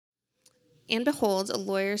And behold, a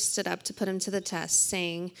lawyer stood up to put him to the test,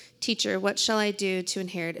 saying, "Teacher, what shall I do to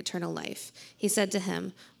inherit eternal life?" He said to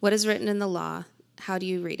him, "What is written in the law? How do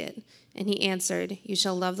you read it?" And he answered, "You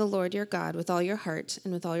shall love the Lord your God with all your heart,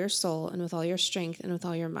 and with all your soul, and with all your strength, and with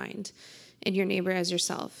all your mind, and your neighbor as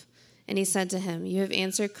yourself." And he said to him, "You have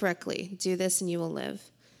answered correctly. Do this, and you will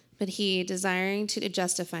live." But he, desiring to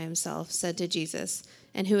justify himself, said to Jesus,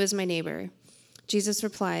 "And who is my neighbor?" Jesus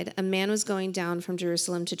replied, "A man was going down from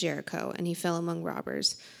Jerusalem to Jericho, and he fell among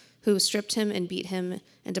robbers, who stripped him and beat him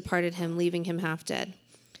and departed him, leaving him half dead.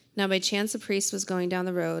 Now by chance a priest was going down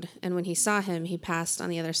the road, and when he saw him, he passed on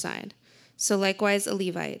the other side. So likewise a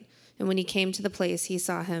Levite, and when he came to the place he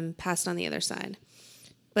saw him, passed on the other side.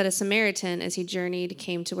 But a Samaritan, as he journeyed,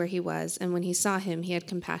 came to where he was, and when he saw him, he had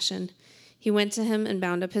compassion. He went to him and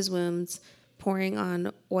bound up his wounds, pouring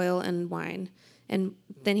on oil and wine. And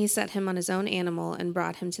then he set him on his own animal and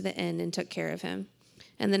brought him to the inn and took care of him.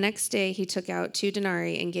 And the next day he took out 2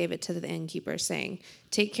 denarii and gave it to the innkeeper, saying,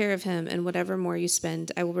 'Take care of him, and whatever more you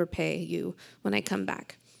spend, I will repay you when I come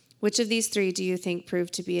back.' Which of these 3 do you think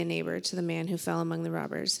proved to be a neighbor to the man who fell among the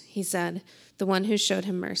robbers?" He said, "The one who showed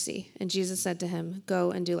him mercy." And Jesus said to him,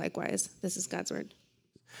 "Go and do likewise." This is God's word.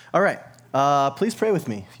 All right. Please pray with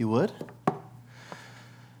me, if you would.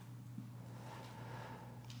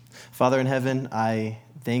 Father in heaven, I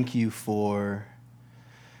thank you for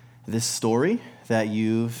this story that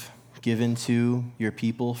you've given to your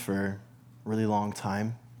people for a really long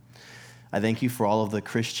time. I thank you for all of the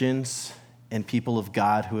Christians and people of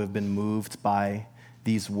God who have been moved by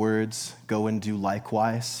these words, "Go and do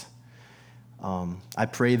likewise." I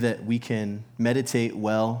pray that we can meditate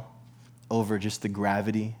well over just the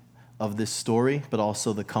gravity of this story, but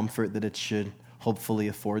also the comfort that it should hopefully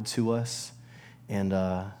afford to us. And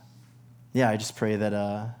I just pray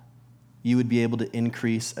that you would be able to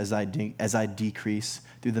increase as I decrease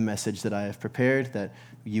through the message that I have prepared, that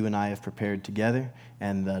you and I have prepared together,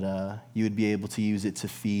 and that you would be able to use it to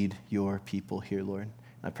feed your people here, Lord.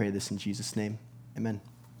 I pray this in Jesus' name. Amen.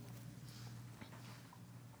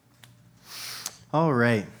 All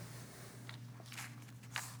right.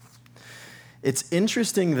 It's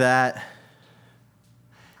interesting that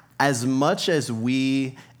as much as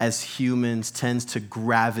we as humans tend to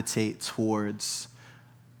gravitate towards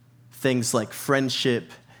things like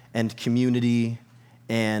friendship and community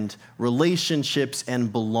and relationships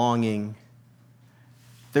and belonging,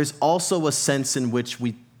 there's also a sense in which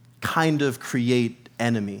we kind of create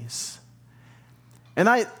enemies. And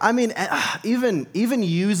I mean, even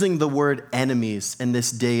using the word enemies in this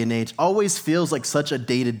day and age always feels like such a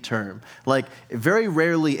dated term. Like, very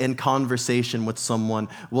rarely in conversation with someone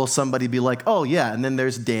will somebody be like, "Oh yeah, and then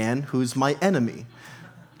there's Dan, who's my enemy."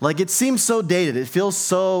 Like, it seems so dated. It feels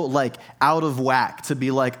so, like, out of whack to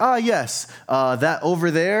be like, yes, that over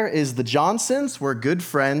there is the Johnsons, we're good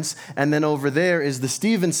friends, and then over there is the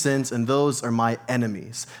Stevensons, and those are my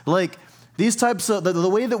enemies. Like, these types of, the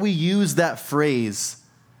way that we use that phrase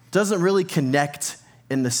doesn't really connect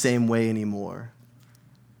in the same way anymore.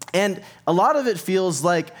 And a lot of it feels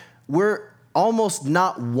like we're almost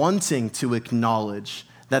not wanting to acknowledge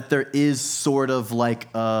that there is sort of like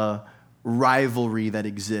a rivalry that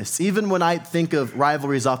exists. Even when I think of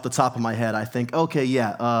rivalries off the top of my head, I think, okay,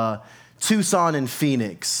 Tucson and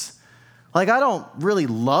Phoenix. Like, I don't really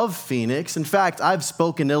love Phoenix. In fact, I've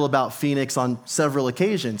spoken ill about Phoenix on several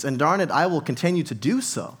occasions, and darn it, I will continue to do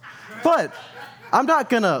so. But I'm not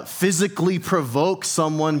going to physically provoke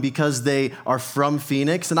someone because they are from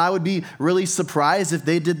Phoenix, and I would be really surprised if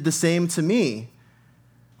they did the same to me.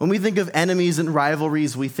 When we think of enemies and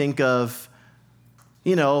rivalries, we think of,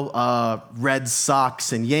 Red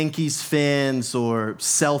Sox and Yankees fans, or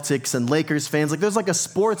Celtics and Lakers fans. Like, there's like a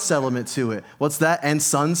sports element to it. What's that? And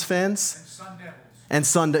Suns fans? And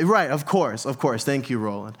Sun Devils. Right, of course. Thank you,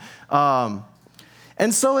 Roland.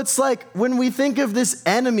 And so it's like, when we think of this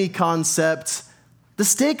enemy concept, the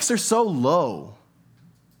stakes are so low.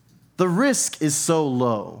 The risk is so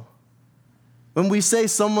low. When we say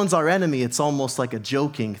someone's our enemy, it's almost like a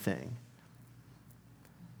joking thing.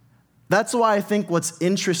 That's why I think what's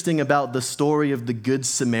interesting about the story of the Good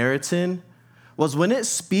Samaritan was when it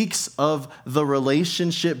speaks of the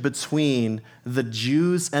relationship between the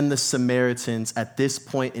Jews and the Samaritans at this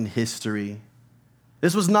point in history.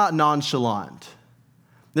 This was not nonchalant.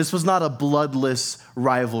 This was not a bloodless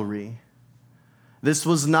rivalry. This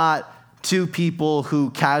was not two people who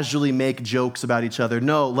casually make jokes about each other.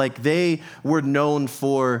 No, like, they were known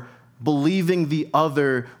for believing the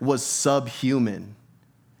other was subhuman.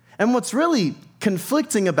 And what's really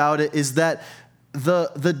conflicting about it is that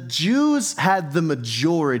the Jews had the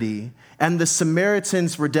majority, and the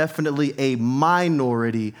Samaritans were definitely a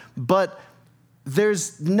minority. But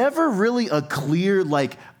there's never really a clear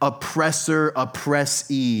like oppressor,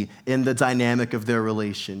 oppressee in the dynamic of their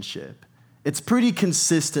relationship. It's pretty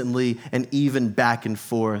consistently an even back and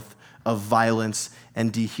forth of violence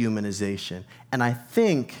and dehumanization. And I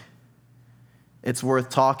think it's worth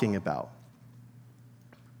talking about.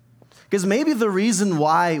 Because maybe the reason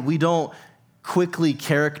why we don't quickly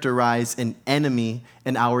characterize an enemy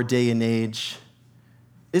in our day and age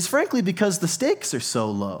is frankly because the stakes are so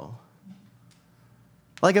low.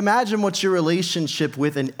 Like imagine what your relationship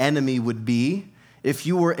with an enemy would be if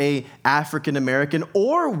you were a African American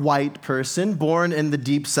or white person born in the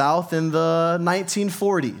Deep South in the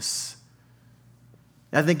 1940s.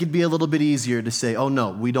 I think it'd be a little bit easier to say, oh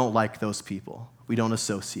no, we don't like those people. We don't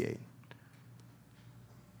associate.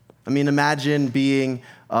 I mean, imagine being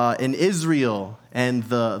in Israel and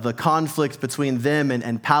the conflict between them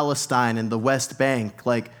and Palestine and the West Bank.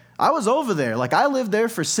 Like, I was over there. Like, I lived there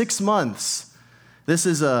for 6 months. This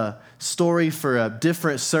is a story for a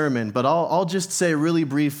different sermon, but I'll just say really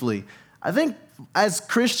briefly. I think as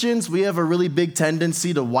Christians, we have a really big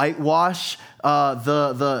tendency to whitewash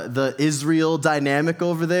the Israel dynamic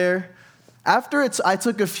over there. After I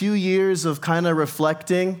took a few years of kind of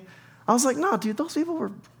reflecting, I was like, no, dude, those people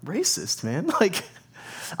were racist, man. Like,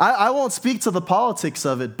 I won't speak to the politics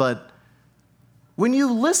of it, but when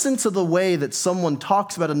you listen to the way that someone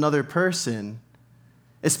talks about another person,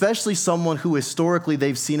 especially someone who historically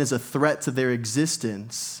they've seen as a threat to their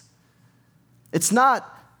existence, it's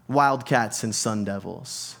not wildcats and sun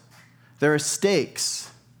devils. There are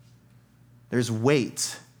stakes. There's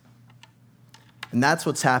weight. And that's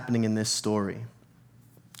what's happening in this story.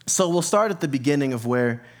 So we'll start at the beginning of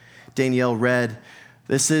where Danielle read.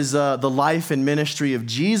 This is the life and ministry of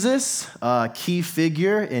Jesus, a key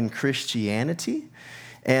figure in Christianity.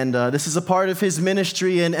 And this is a part of his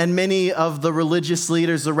ministry, and many of the religious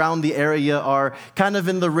leaders around the area are kind of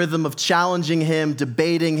in the rhythm of challenging him,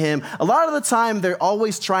 debating him. A lot of the time, they're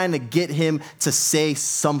always trying to get him to say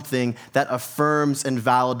something that affirms and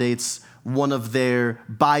validates one of their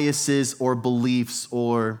biases or beliefs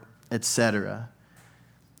or etc.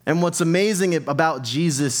 And what's amazing about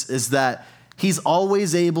Jesus is that he's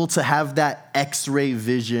always able to have that X-ray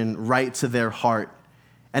vision right to their heart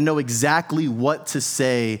and know exactly what to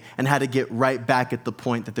say and how to get right back at the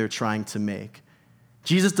point that they're trying to make.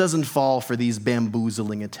 Jesus doesn't fall for these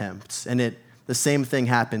bamboozling attempts, and the same thing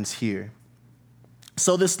happens here.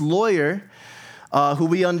 So this lawyer, who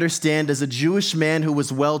we understand as a Jewish man who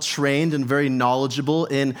was well-trained and very knowledgeable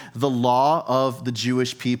in the law of the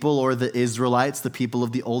Jewish people or the Israelites, the people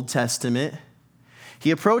of the Old Testament,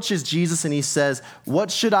 he approaches Jesus and he says, "What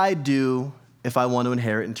should I do if I want to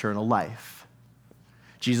inherit eternal life?"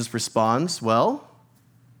 Jesus responds, "Well,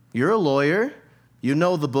 you're a lawyer. You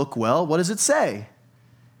know the book well. What does it say?"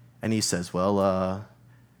 And he says, "Well,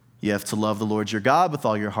 you have to love the Lord your God with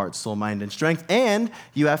all your heart, soul, mind, and strength, and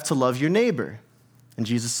you have to love your neighbor." And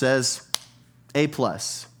Jesus says, A+.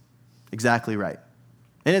 Exactly right.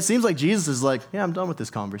 And it seems like Jesus is like, yeah, I'm done with this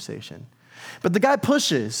conversation. But the guy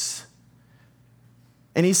pushes.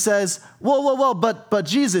 And he says, whoa, but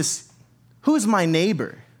Jesus, who's my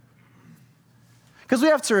neighbor? Because we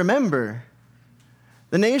have to remember,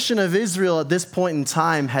 the nation of Israel at this point in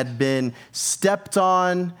time had been stepped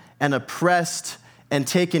on and oppressed and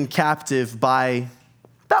taken captive by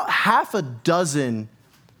about half a dozen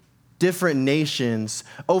different nations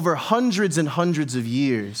over hundreds and hundreds of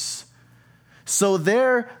years. So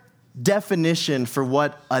their definition for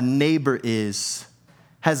what a neighbor is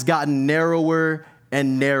has gotten narrower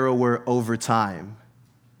and narrower over time.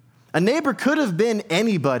 A neighbor could have been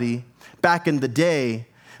anybody back in the day,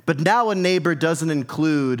 but now a neighbor doesn't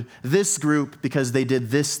include this group because they did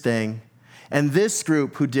this thing, and this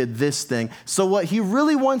group who did this thing. So what he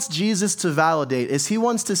really wants Jesus to validate is he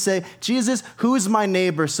wants to say, Jesus, who is my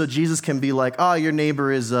neighbor? So Jesus can be like, oh, your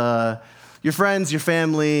neighbor is your friends, your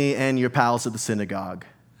family, and your pals at the synagogue.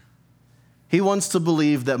 He wants to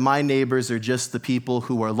believe that my neighbors are just the people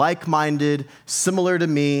who are like-minded, similar to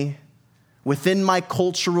me, within my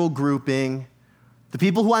cultural grouping, the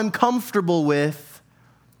people who I'm comfortable with,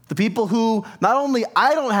 the people who not only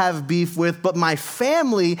I don't have beef with, but my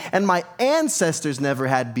family and my ancestors never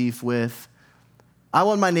had beef with. I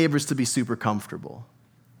want my neighbors to be super comfortable.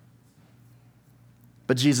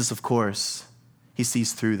 But Jesus, of course, he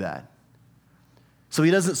sees through that. So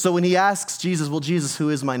when he asks Jesus, well, Jesus, who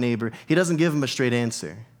is my neighbor? He doesn't give him a straight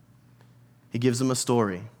answer. He gives him a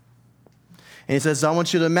story. And he says, I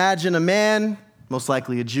want you to imagine a man, most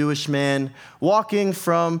likely a Jewish man, walking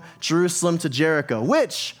from Jerusalem to Jericho,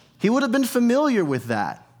 which he would have been familiar with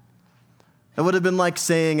that. It would have been like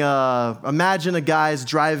saying, imagine a guy's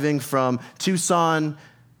driving from Tucson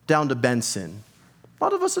down to Benson. A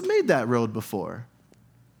lot of us have made that road before.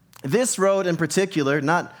 This road in particular,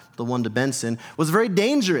 not the one to Benson, was very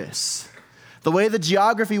dangerous. The way the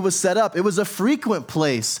geography was set up, it was a frequent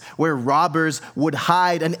place where robbers would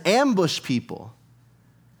hide and ambush people.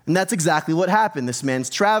 And that's exactly what happened. This man's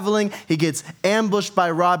traveling. He gets ambushed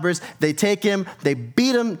by robbers. They take him. They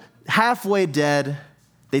beat him halfway dead.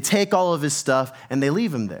 They take all of his stuff, and they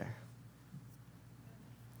leave him there.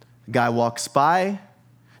 The guy walks by.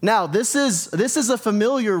 Now, this is a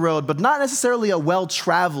familiar road, but not necessarily a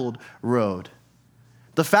well-traveled road.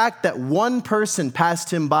 The fact that one person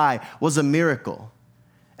passed him by was a miracle.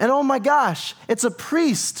 And oh my gosh, it's a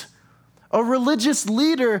priest, a religious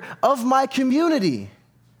leader of my community.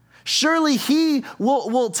 Surely he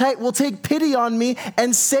will take pity on me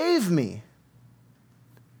and save me.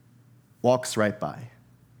 Walks right by.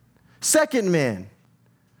 Second man,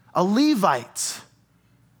 a Levite,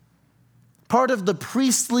 part of the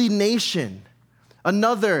priestly nation,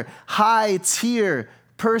 another high-tier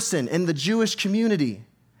person in the Jewish community.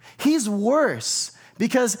 He's worse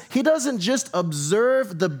because he doesn't just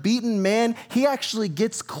observe the beaten man, he actually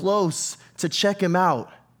gets close to check him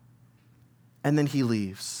out, and then he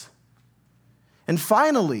leaves. And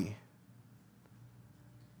finally,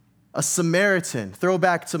 a Samaritan,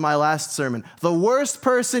 throwback to my last sermon, the worst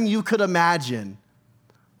person you could imagine,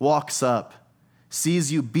 walks up,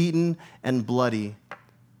 sees you beaten and bloody,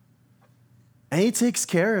 and he takes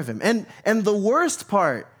care of him. And the worst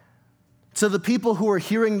part to the people who are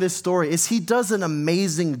hearing this story is he does an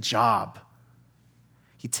amazing job.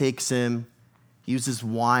 He takes him, uses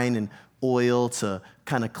wine and oil to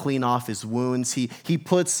kind of clean off his wounds. He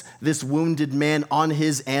puts this wounded man on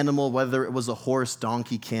his animal, whether it was a horse,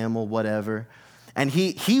 donkey, camel, whatever. And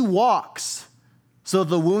he walks so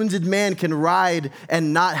the wounded man can ride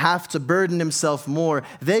and not have to burden himself more.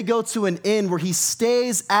 They go to an inn where he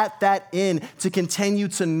stays at that inn to continue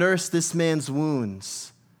to nurse this man's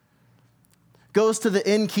wounds. Goes to the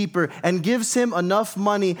innkeeper and gives him enough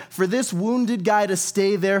money for this wounded guy to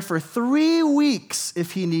stay there for 3 weeks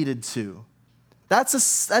if he needed to. That's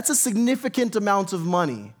a significant amount of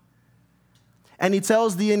money. And he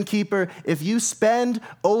tells the innkeeper, if you spend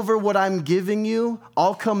over what I'm giving you,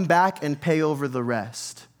 I'll come back and pay over the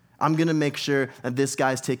rest. I'm going to make sure that this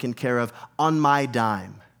guy's taken care of on my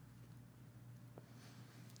dime.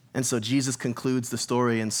 And so Jesus concludes the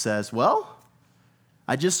story and says, well,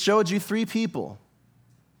 I just showed you 3 people.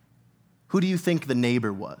 Who do you think the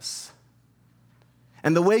neighbor was?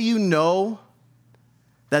 And the way you know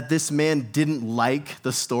that this man didn't like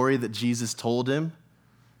the story that Jesus told him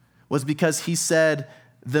was because he said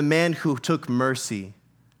the man who took mercy,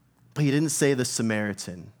 but he didn't say the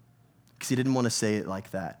Samaritan because he didn't want to say it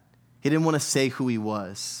like that. He didn't want to say who he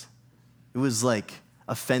was. It was like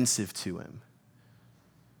offensive to him.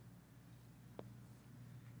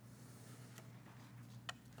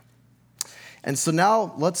 And so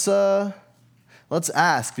now let's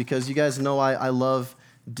ask, because you guys know I love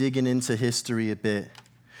digging into history a bit.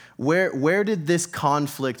 Where did this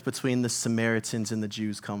conflict between the Samaritans and the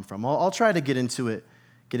Jews come from? I'll try to get into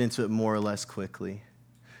it more or less quickly.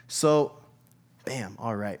 So, bam,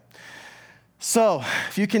 all right. So,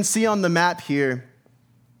 if you can see on the map here,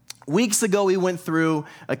 weeks ago we went through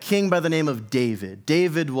a king by the name of David.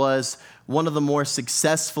 David was one of the more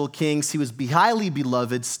successful kings. He was highly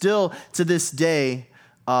beloved. Still to this day,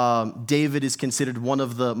 David is considered one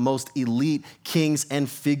of the most elite kings and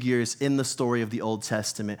figures in the story of the Old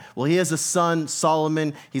Testament. Well, he has a son,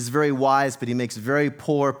 Solomon. He's very wise, but he makes very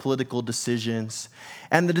poor political decisions.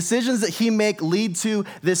 And the decisions that he makes lead to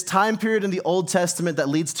this time period in the Old Testament that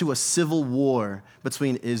leads to a civil war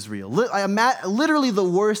between Israel. Literally the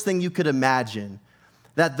worst thing you could imagine,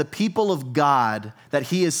 that the people of God that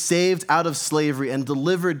he has saved out of slavery and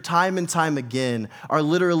delivered time and time again are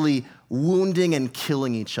literally wounding and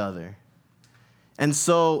killing each other. And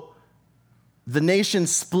so the nation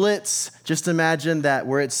splits. Just imagine that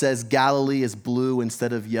where it says Galilee is blue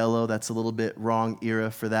instead of yellow. That's a little bit wrong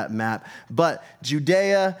era for that map. But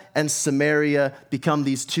Judea and Samaria become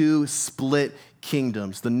these 2 split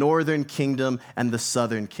kingdoms, the northern kingdom and the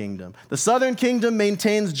southern kingdom. The southern kingdom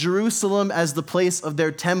maintains Jerusalem as the place of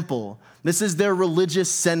their temple. This is their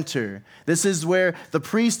religious center. This is where the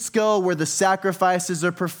priests go, where the sacrifices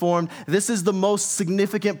are performed. This is the most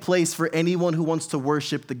significant place for anyone who wants to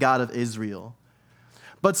worship the God of Israel.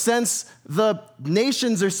 But since the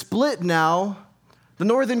nations are split now, the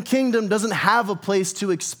northern kingdom doesn't have a place to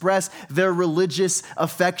express their religious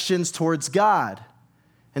affections towards God.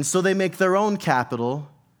 And so they make their own capital,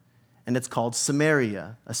 and it's called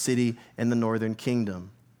Samaria, a city in the northern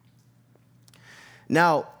kingdom.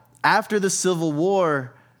 Now, after the Civil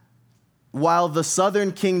War, while the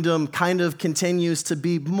southern kingdom kind of continues to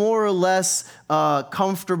be more or less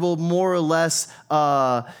comfortable, more or less,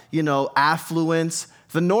 affluent,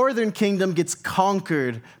 the northern kingdom gets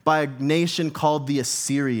conquered by a nation called the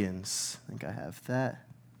Assyrians. I think I have that.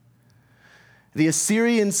 The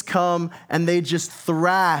Assyrians come and they just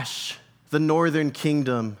thrash the northern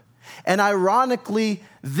kingdom. And ironically,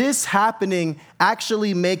 this happening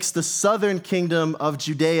actually makes the southern kingdom of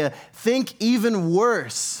Judea think even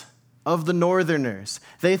worse of the northerners.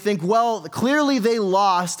 They think, well, clearly they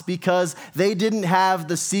lost because they didn't have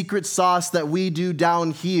the secret sauce that we do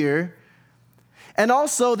down here. And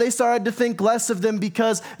also, they started to think less of them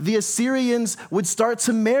because the Assyrians would start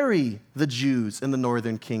to marry the Jews in the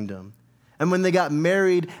northern kingdom. And when they got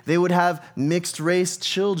married, they would have mixed race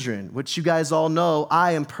children, which you guys all know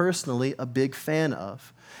I am personally a big fan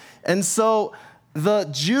of. And so the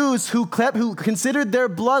Jews who considered their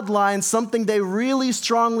bloodline something they really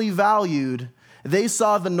strongly valued, they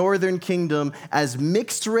saw the northern kingdom as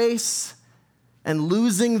mixed race and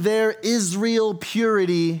losing their Israel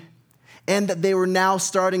purity, and that they were now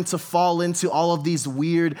starting to fall into all of these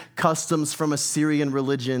weird customs from Assyrian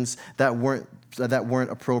religions that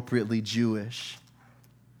weren't appropriately Jewish.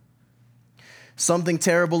 Something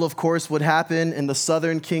terrible, of course, would happen in the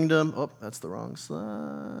southern kingdom. Oh, that's the wrong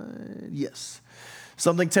slide. Yes.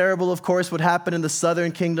 Something terrible, of course, would happen in the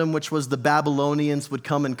southern kingdom, which was the Babylonians would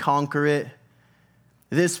come and conquer it.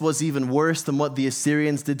 This was even worse than what the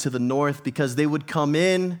Assyrians did to the north, because they would come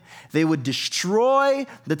in, they would destroy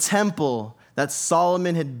the temple that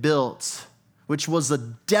Solomon had built, which was a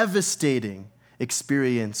devastating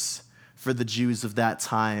experience for the Jews of that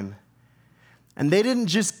time. And they didn't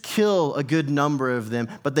just kill a good number of them,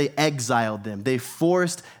 but they exiled them. They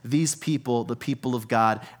forced these people, the people of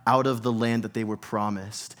God, out of the land that they were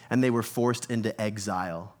promised. And they were forced into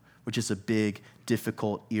exile, which is a big,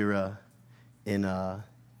 difficult era in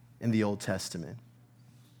the Old Testament.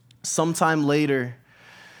 Sometime later,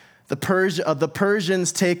 the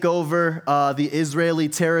Persians take over the Israeli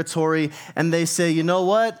territory, and they say, you know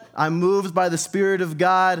what? I'm moved by the Spirit of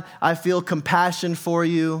God. I feel compassion for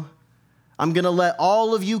you. I'm going to let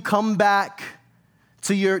all of you come back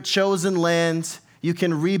to your chosen land. You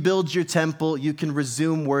can rebuild your temple. You can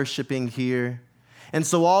resume worshiping here. And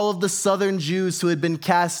so all of the southern Jews who had been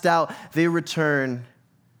cast out, they return.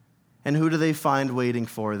 And who do they find waiting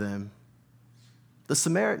for them? The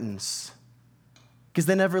Samaritans. Because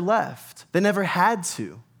they never left. They never had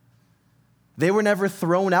to. They were never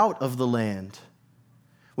thrown out of the land,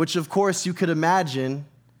 which of course you could imagine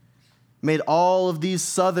made all of these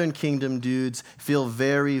southern kingdom dudes feel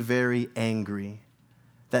very, very angry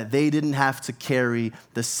that they didn't have to carry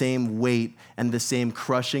the same weight and the same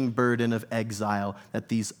crushing burden of exile that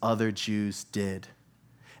these other Jews did.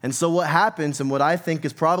 And so what happens, and what I think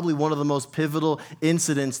is probably one of the most pivotal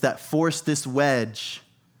incidents that forced this wedge,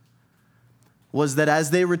 was that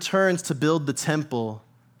as they returned to build the temple,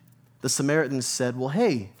 the Samaritans said, well,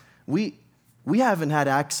 hey, we haven't had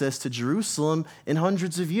access to Jerusalem in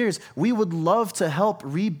hundreds of years. We would love to help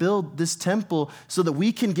rebuild this temple so that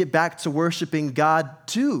we can get back to worshiping God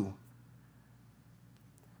too.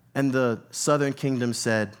 And the southern kingdom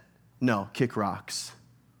said, no, kick rocks.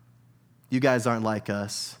 You guys aren't like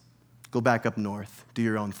us. Go back up north. Do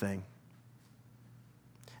your own thing.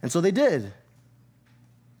 And so they did.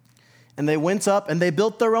 And they went up and they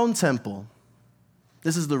built their own temple.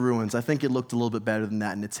 This is the ruins. I think it looked a little bit better than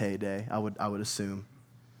that in its heyday, I would assume.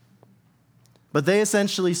 But they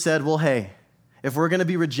essentially said, well, hey, if we're going to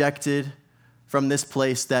be rejected from this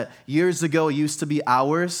place that years ago used to be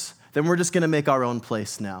ours, then we're just going to make our own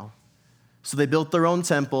place now. So they built their own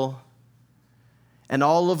temple, and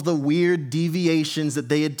all of the weird deviations that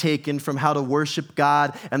they had taken from how to worship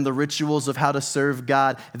God and the rituals of how to serve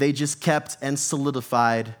God, they just kept and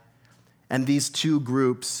solidified. And these two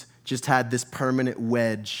groups just had this permanent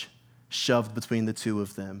wedge shoved between the two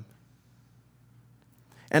of them.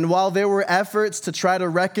 And while there were efforts to try to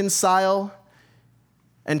reconcile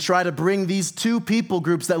and try to bring these two people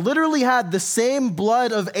groups that literally had the same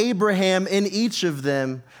blood of Abraham in each of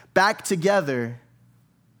them back together,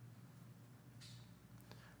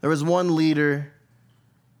 there was one leader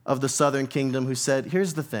of the southern kingdom who said,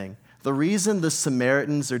 here's the thing. The reason the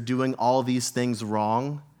Samaritans are doing all these things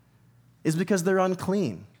wrong is because they're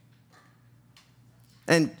unclean.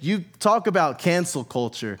 And you talk about cancel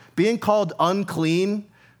culture. Being called unclean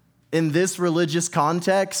in this religious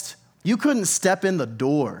context, you couldn't step in the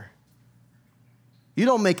door. You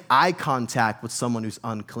don't make eye contact with someone who's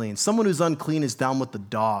unclean. Someone who's unclean is down with the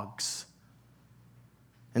dogs.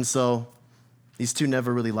 And so these two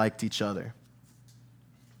never really liked each other,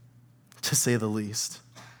 to say the least.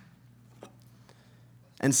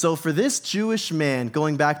 And so for this Jewish man,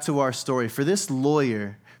 going back to our story, for this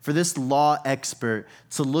lawyer, for this law expert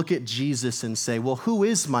to look at Jesus and say, well, who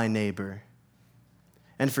is my neighbor?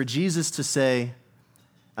 And for Jesus to say,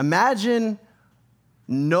 imagine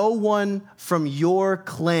no one from your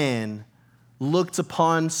clan looked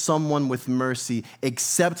upon someone with mercy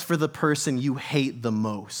except for the person you hate the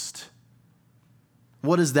most.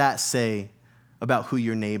 What does that say about who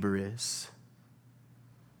your neighbor is?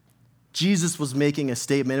 Jesus was making a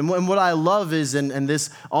statement. And what I love is, and this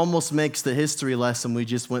almost makes the history lesson we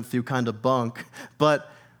just went through kind of bunk,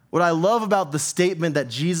 but what I love about the statement that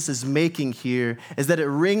Jesus is making here is that it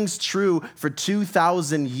rings true for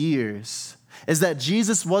 2,000 years, is that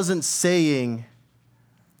Jesus wasn't saying,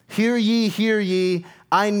 hear ye,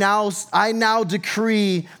 I now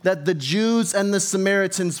decree that the Jews and the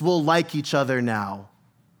Samaritans will like each other now.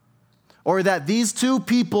 Or that these two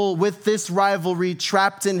people with this rivalry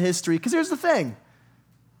trapped in history. Because here's the thing.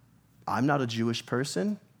 I'm not a Jewish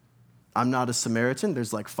person. I'm not a Samaritan.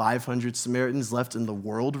 There's like 500 Samaritans left in the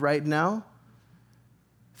world right now.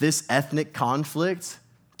 This ethnic conflict,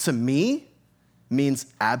 to me, means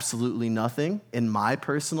absolutely nothing in my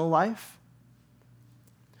personal life.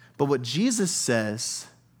 But what Jesus says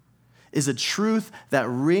is a truth that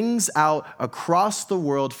rings out across the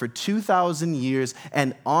world for 2,000 years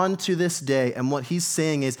and on to this day. And what he's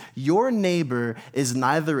saying is, your neighbor is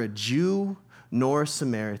neither a Jew nor a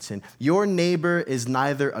Samaritan. Your neighbor is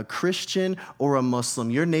neither a Christian or a Muslim.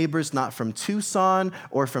 Your neighbor's not from Tucson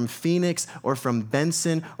or from Phoenix or from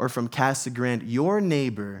Benson or from Casa Grande. Your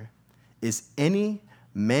neighbor is any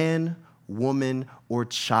man, woman, or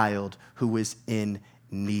child who is in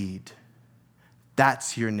need.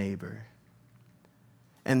 That's your neighbor.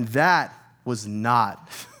 And that was not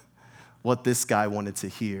what this guy wanted to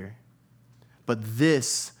hear. But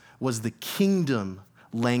this was the kingdom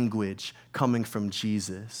language coming from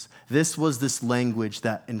Jesus. This was this language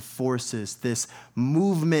that enforces this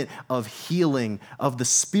movement of healing, of the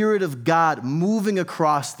Spirit of God moving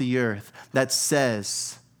across the earth, that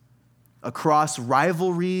says, across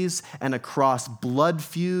rivalries and across blood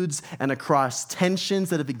feuds and across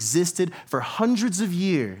tensions that have existed for hundreds of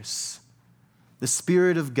years, the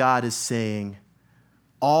Spirit of God is saying,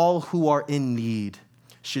 all who are in need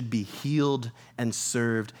should be healed and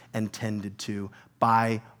served and tended to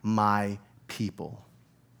by my people.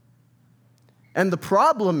 And the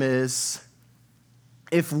problem is,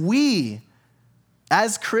 if we,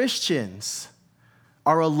 as Christians,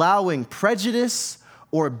 are allowing prejudice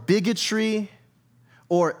or bigotry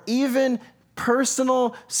or even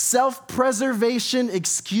personal self-preservation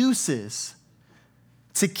excuses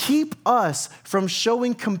to keep us from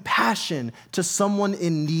showing compassion to someone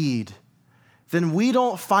in need, then we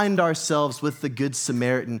don't find ourselves with the Good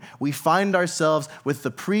Samaritan. We find ourselves with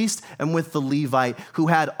the priest and with the Levite, who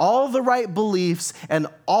had all the right beliefs and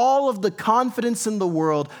all of the confidence in the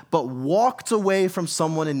world, but walked away from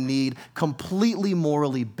someone in need completely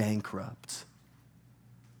morally bankrupt.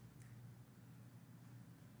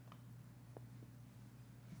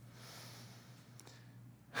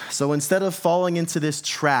 So instead of falling into this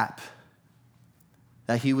trap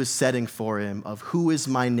that he was setting for him of who is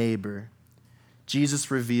my neighbor,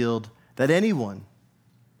 Jesus revealed that anyone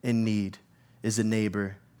in need is a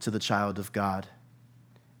neighbor to the child of God.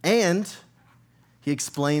 And he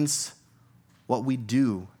explains what we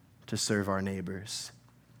do to serve our neighbors.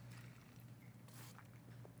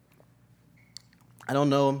 I don't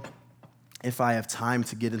know if I have time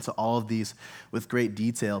to get into all of these with great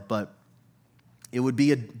detail, but it would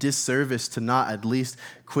be a disservice to not at least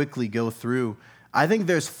quickly go through. I think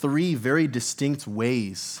there's 3 very distinct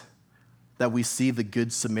ways that we see the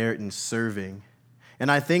Good Samaritan serving.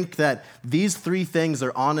 And I think that these 3 things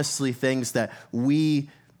are honestly things that I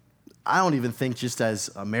don't even think just as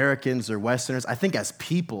Americans or Westerners, I think as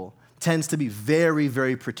people, tends to be very,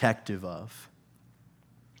 very protective of.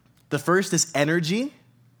 The first is energy.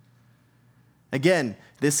 Again,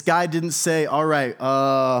 this guy didn't say, all right,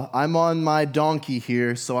 I'm on my donkey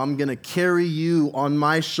here, so I'm going to carry you on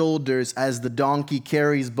my shoulders as the donkey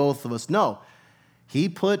carries both of us. No, he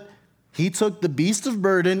took the beast of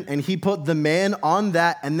burden and he put the man on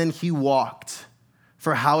that, and then he walked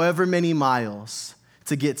for however many miles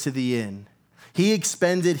to get to the inn. He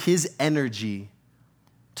expended his energy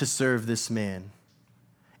to serve this man,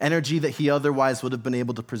 energy that he otherwise would have been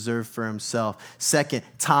able to preserve for himself. Second,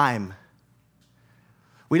 time.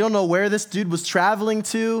 We don't know where this dude was traveling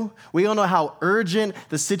to. We don't know how urgent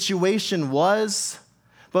the situation was.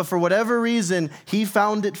 But for whatever reason, he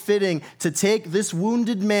found it fitting to take this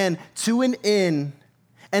wounded man to an inn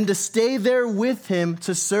and to stay there with him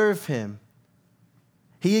to serve him.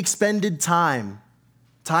 He expended time.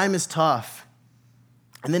 Time is tough.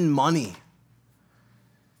 And then money.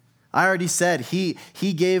 I already said he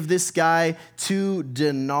gave this guy 2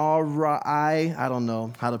 denarii. I don't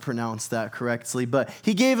know how to pronounce that correctly, but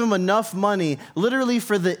he gave him enough money literally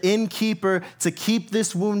for the innkeeper to keep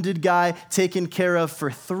this wounded guy taken care of for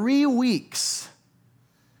 3 weeks.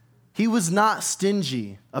 He was not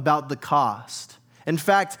stingy about the cost. In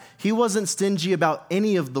fact, he wasn't stingy about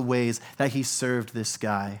any of the ways that he served this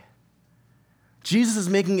guy. Jesus is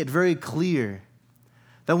making it very clear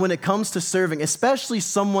that when it comes to serving, especially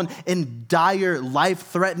someone in dire,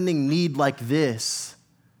 life-threatening need like this,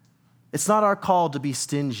 it's not our call to be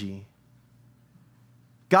stingy.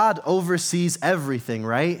 God oversees everything,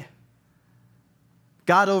 right?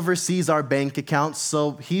 God oversees our bank accounts,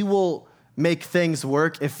 so he will make things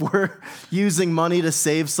work if we're using money to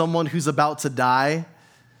save someone who's about to die.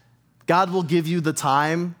 God will give you the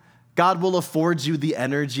time. God will afford you the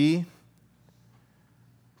energy.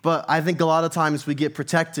 But I think a lot of times we get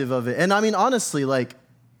protective of it. And I mean, honestly, I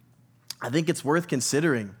think it's worth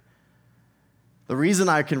considering. The reason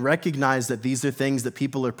I can recognize that these are things that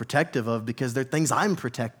people are protective of because they're things I'm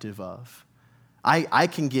protective of. I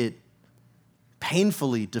can get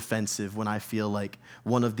painfully defensive when I feel like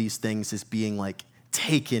one of these things is being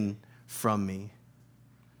taken from me.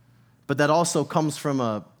 But that also comes from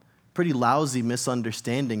a pretty lousy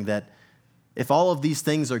misunderstanding that if all of these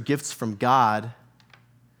things are gifts from God,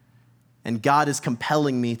 and God is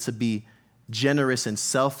compelling me to be generous and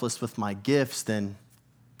selfless with my gifts, then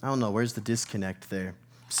I don't know, where's the disconnect there?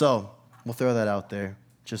 So we'll throw that out there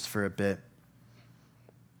just for a bit.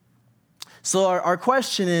 So our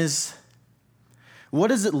question is, what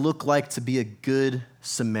does it look like to be a good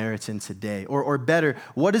Samaritan today? Or better,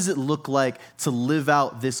 what does it look like to live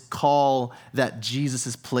out this call that Jesus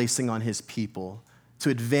is placing on his people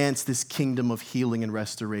to advance this kingdom of healing and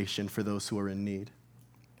restoration for those who are in need?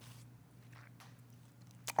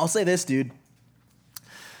 I'll say this, dude.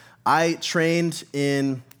 I trained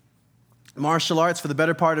in martial arts for the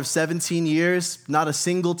better part of 17 years. Not a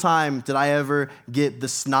single time did I ever get the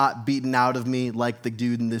snot beaten out of me like the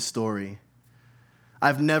dude in this story.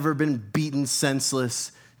 I've never been beaten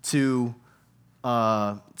senseless to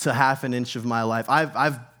half an inch of my life.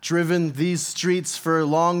 I've driven these streets for a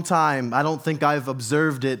long time. I don't think I've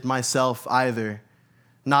observed it myself either,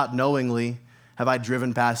 not knowingly. Have I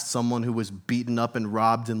driven past someone who was beaten up and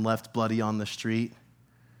robbed and left bloody on the street?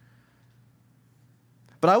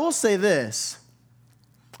 But I will say this.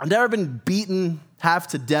 I've never been beaten half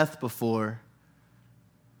to death before.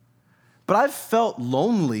 But I've felt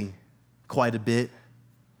lonely quite a bit.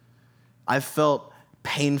 I've felt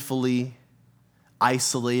painfully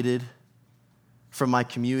isolated from my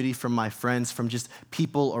community, from my friends, from just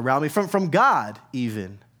people around me, from God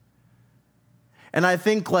even. And I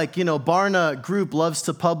think Barna Group loves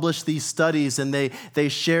to publish these studies, and they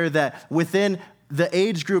share that within the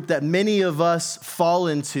age group that many of us fall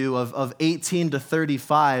into of 18 to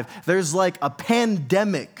 35, there's a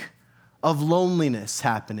pandemic of loneliness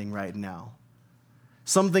happening right now.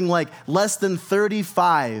 Something like less than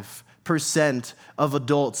 35% of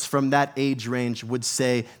adults from that age range would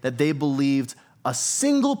say that they believed a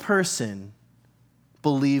single person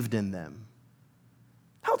believed in them.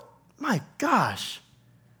 My gosh.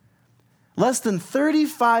 Less than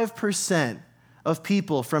 35% of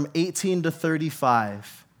people from 18 to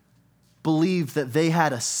 35 believed that they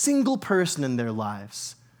had a single person in their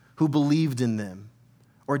lives who believed in them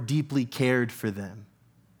or deeply cared for them.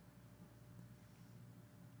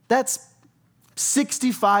 That's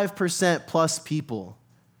 65% plus people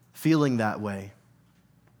feeling that way.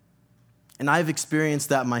 And I've experienced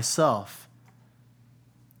that myself.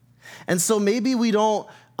 And so maybe we don't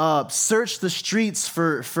search the streets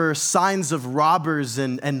for signs of robbers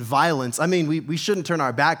and violence. I mean, we shouldn't turn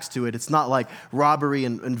our backs to it. It's not like robbery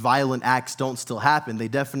and violent acts don't still happen. They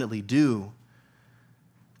definitely do.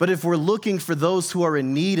 But if we're looking for those who are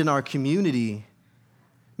in need in our community,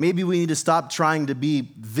 maybe we need to stop trying to be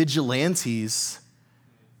vigilantes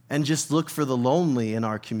and just look for the lonely in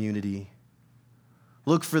our community.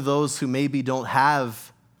 Look for those who maybe don't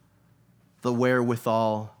have the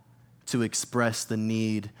wherewithal to express the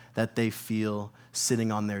need that they feel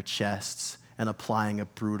sitting on their chests and applying a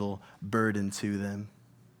brutal burden to them.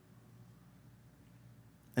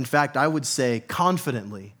 In fact, I would say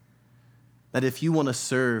confidently that if you want to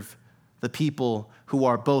serve the people who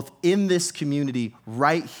are both in this community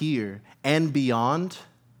right here and beyond,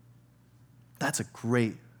 that's a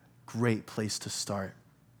great, great place to start.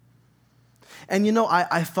 And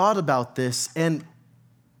I thought about this, and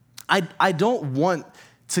I don't want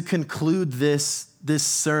to conclude this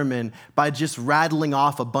sermon by just rattling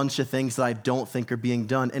off a bunch of things that I don't think are being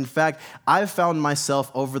done. In fact, I've found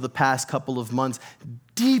myself over the past couple of months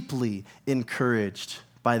deeply encouraged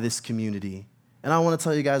by this community. And I want to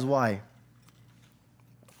tell you guys why.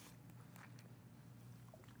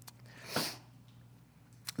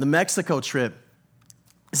 The Mexico trip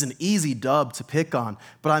is an easy dub to pick on,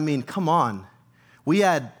 but I mean, come on. We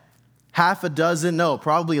had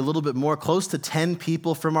probably a little bit more, close to 10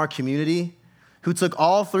 people from our community who took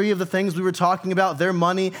all three of the things we were talking about, their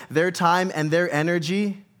money, their time, and their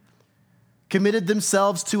energy, committed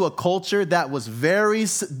themselves to a culture that was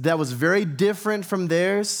very different from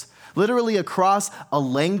theirs, literally across a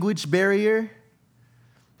language barrier,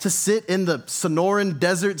 to sit in the Sonoran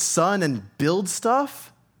desert sun and build stuff.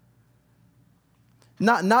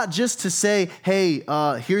 Not just to say, hey,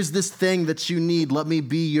 here's this thing that you need, let me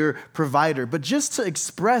be your provider, but just to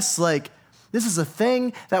express this is a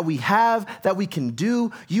thing that we have, that we can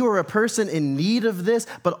do. You are a person in need of this,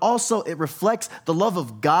 but also it reflects the love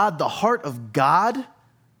of God, the heart of God,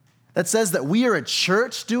 that says that we are a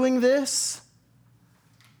church doing this.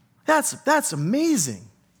 That's amazing.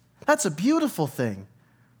 That's a beautiful thing.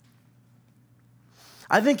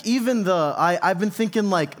 I think even I've been thinking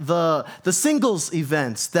the singles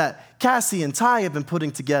events that Cassie and Ty have been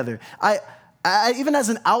putting together. I even as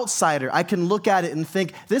an outsider, I can look at it and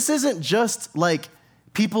think, this isn't just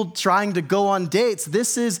people trying to go on dates.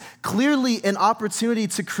 This is clearly an opportunity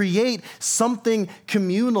to create something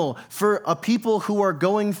communal for a people who are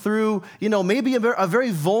going through, maybe a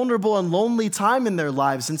very vulnerable and lonely time in their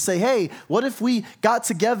lives, and say, hey, what if we got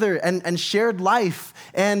together and shared life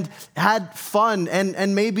and had fun,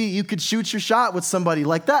 and maybe you could shoot your shot with somebody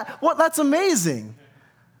like that? That's amazing.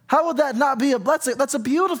 How would that not be that's a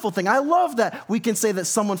beautiful thing. I love that we can say that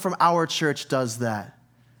someone from our church does that.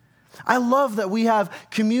 I love that we have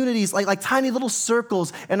communities like tiny little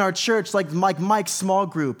circles in our church, like Mike's small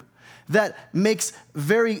group, that makes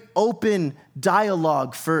very open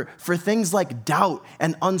dialogue for things like doubt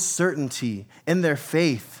and uncertainty in their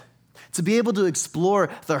faith. To be able to explore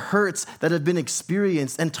the hurts that have been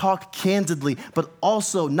experienced and talk candidly, but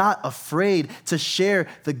also not afraid to share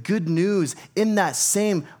the good news in that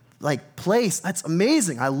same place. That's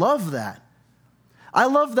amazing. I love that. I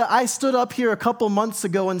love that I stood up here a couple months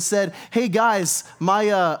ago and said, hey guys,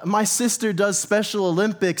 my sister does Special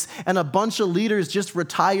Olympics and a bunch of leaders just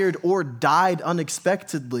retired or died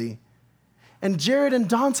unexpectedly. And Jared and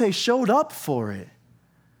Dante showed up for it.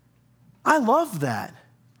 I love that.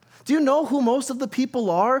 Do you know who most of the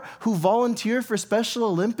people are who volunteer for Special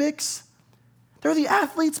Olympics? They're the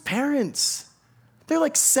athletes' parents. They're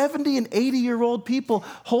 70 and 80-year-old people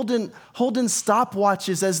holding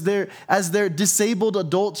stopwatches as their disabled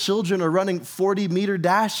adult children are running 40-meter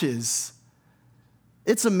dashes.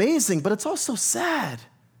 It's amazing, but it's also sad.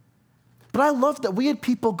 But I love that we had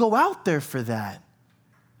people go out there for that.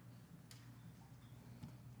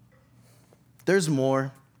 There's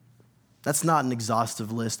more. That's not an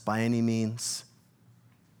exhaustive list by any means.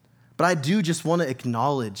 But I do just want to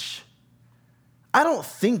acknowledge, I don't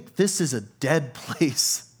think this is a dead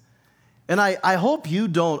place. And I hope you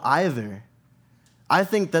don't either. I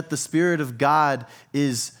think that the Spirit of God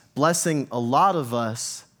is blessing a lot of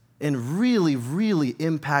us in really, really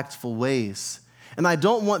impactful ways. And I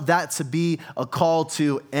don't want that to be a call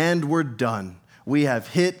to, and we're done. We have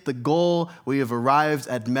hit the goal. We have arrived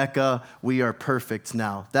at Mecca. We are perfect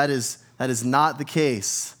now. That is not the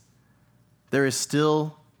case. There is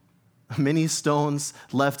still many stones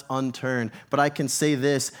left unturned. But I can say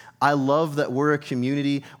this, I love that we're a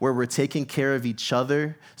community where we're taking care of each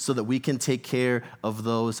other so that we can take care of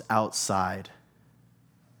those outside.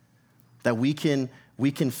 That we can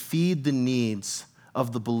feed the needs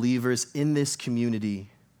of the believers in this community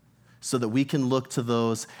so that we can look to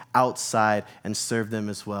those outside and serve them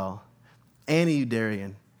as well. Annie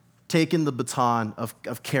Darian, taking the baton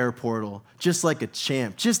of Care Portal, just like a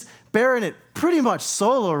champ, just bearing it pretty much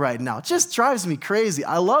solo right now. It just drives me crazy.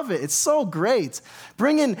 I love it. It's so great.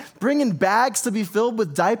 Bringing bags to be filled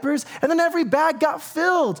with diapers, and then every bag got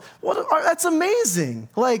filled. That's amazing.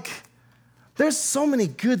 There's so many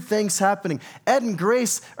good things happening. Ed and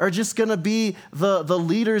Grace are just going to be the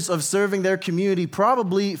leaders of serving their community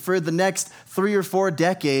probably for the next 3 or 4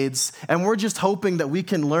 decades. And we're just hoping that we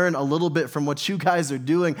can learn a little bit from what you guys are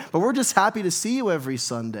doing. But we're just happy to see you every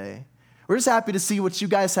Sunday. We're just happy to see what you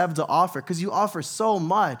guys have to offer because you offer so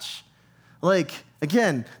much. Like,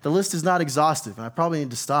 again, the list is not exhaustive, and I probably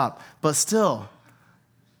need to stop. But still,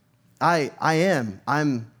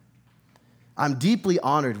 I'm deeply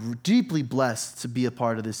honored, deeply blessed to be a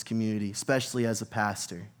part of this community, especially as a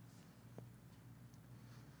pastor.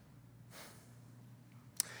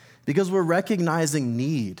 Because we're recognizing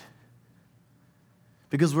need.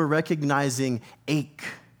 Because we're recognizing ache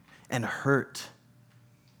and hurt.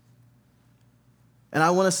 And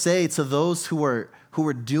I want to say to those who are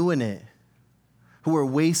doing it, who are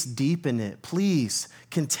waist deep in it, please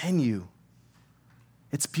continue.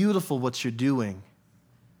 It's beautiful what you're doing.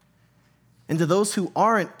 And to those who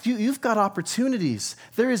aren't, you've got opportunities.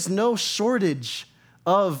 There is no shortage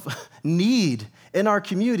of need in our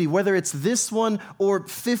community, whether it's this one or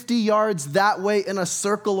 50 yards that way in a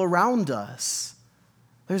circle around us.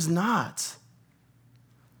 There's not.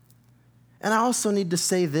 And I also need to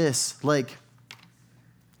say this, like,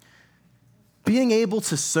 being able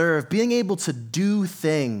to serve, being able to do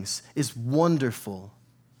things is wonderful.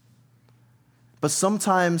 But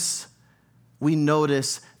sometimes we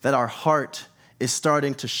notice that our heart is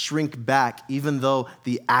starting to shrink back, even though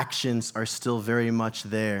the actions are still very much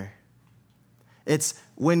there. It's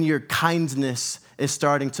when your kindness is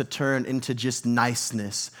starting to turn into just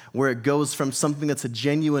niceness, where it goes from something that's a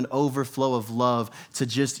genuine overflow of love to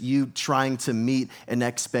just you trying to meet an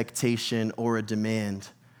expectation or a demand.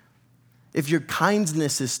 If your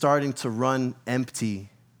kindness is starting to run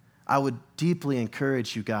empty, I would deeply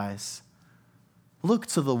encourage you guys, look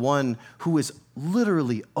to the one who is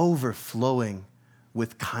literally overflowing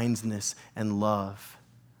with kindness and love.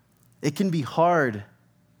 It can be hard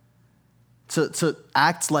to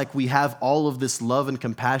act like we have all of this love and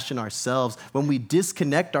compassion ourselves when we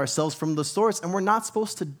disconnect ourselves from the source, and we're not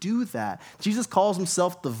supposed to do that. Jesus calls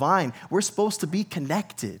himself the vine. We're supposed to be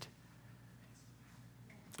connected.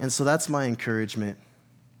 And so that's my encouragement.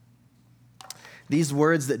 These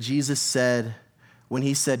words that Jesus said when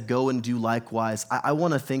he said, go and do likewise, I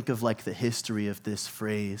want to think of like the history of this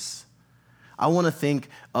phrase. I want to think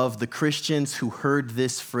of the Christians who heard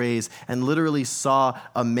this phrase and literally saw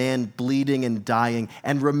a man bleeding and dying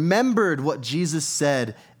and remembered what Jesus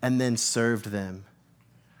said and then served them.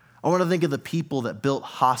 I want to think of the people that built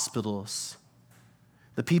hospitals,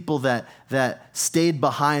 the people that stayed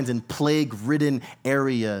behind in plague-ridden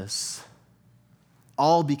areas,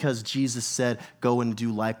 all because Jesus said, go and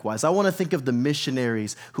do likewise. I want to think of the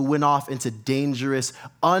missionaries who went off into dangerous,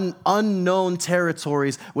 unknown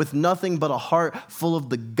territories with nothing but a heart full of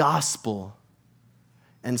the gospel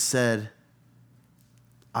and said,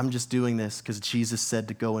 I'm just doing this because Jesus said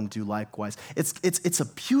to go and do likewise. It's a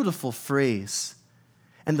beautiful phrase.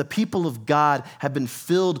 And the people of God have been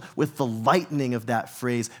filled with the lightning of that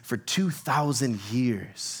phrase for 2,000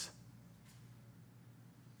 years.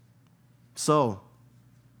 So,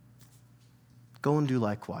 go and do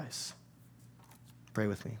likewise. Pray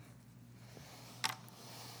with me.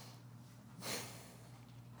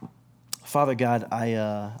 Father God,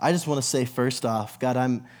 I just want to say first off, God,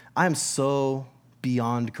 I'm so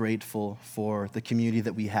beyond grateful for the community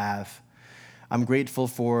that we have. I'm grateful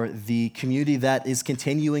for the community that is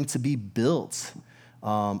continuing to be built.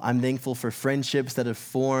 I'm thankful for friendships that have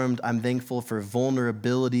formed. I'm thankful for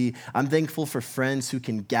vulnerability. I'm thankful for friends who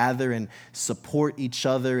can gather and support each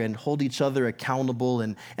other and hold each other accountable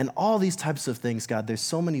and all these types of things, God. There's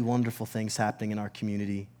so many wonderful things happening in our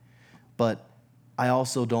community. But I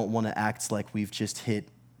also don't want to act like we've just hit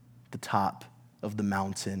the top of the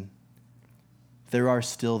mountain. There are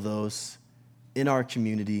still those in our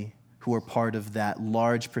community who are part of that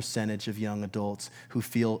large percentage of young adults who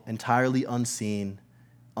feel entirely unseen,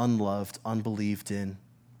 unloved, unbelieved in.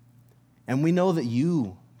 And we know that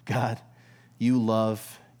you, God, you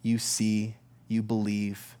love, you see, you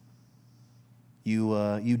believe,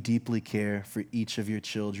 you deeply care for each of your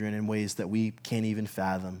children in ways that we can't even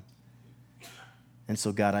fathom. And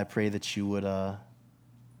so, God, I pray that you would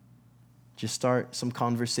just start some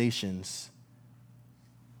conversations,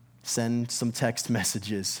 send some text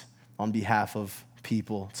messages on behalf of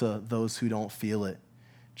people to those who don't feel it.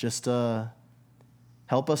 Just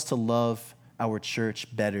help us to love our church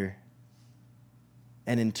better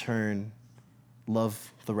and in turn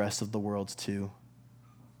love the rest of the world too.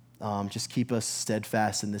 Just keep us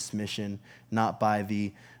steadfast in this mission, not by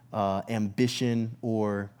the ambition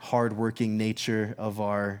or hardworking nature of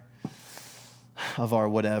our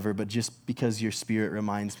whatever, but just because your Spirit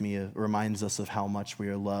reminds us of how much we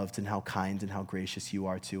are loved and how kind and how gracious you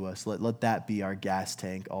are to us. Let that be our gas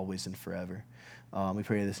tank always and forever. We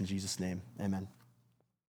pray this in Jesus' name. Amen.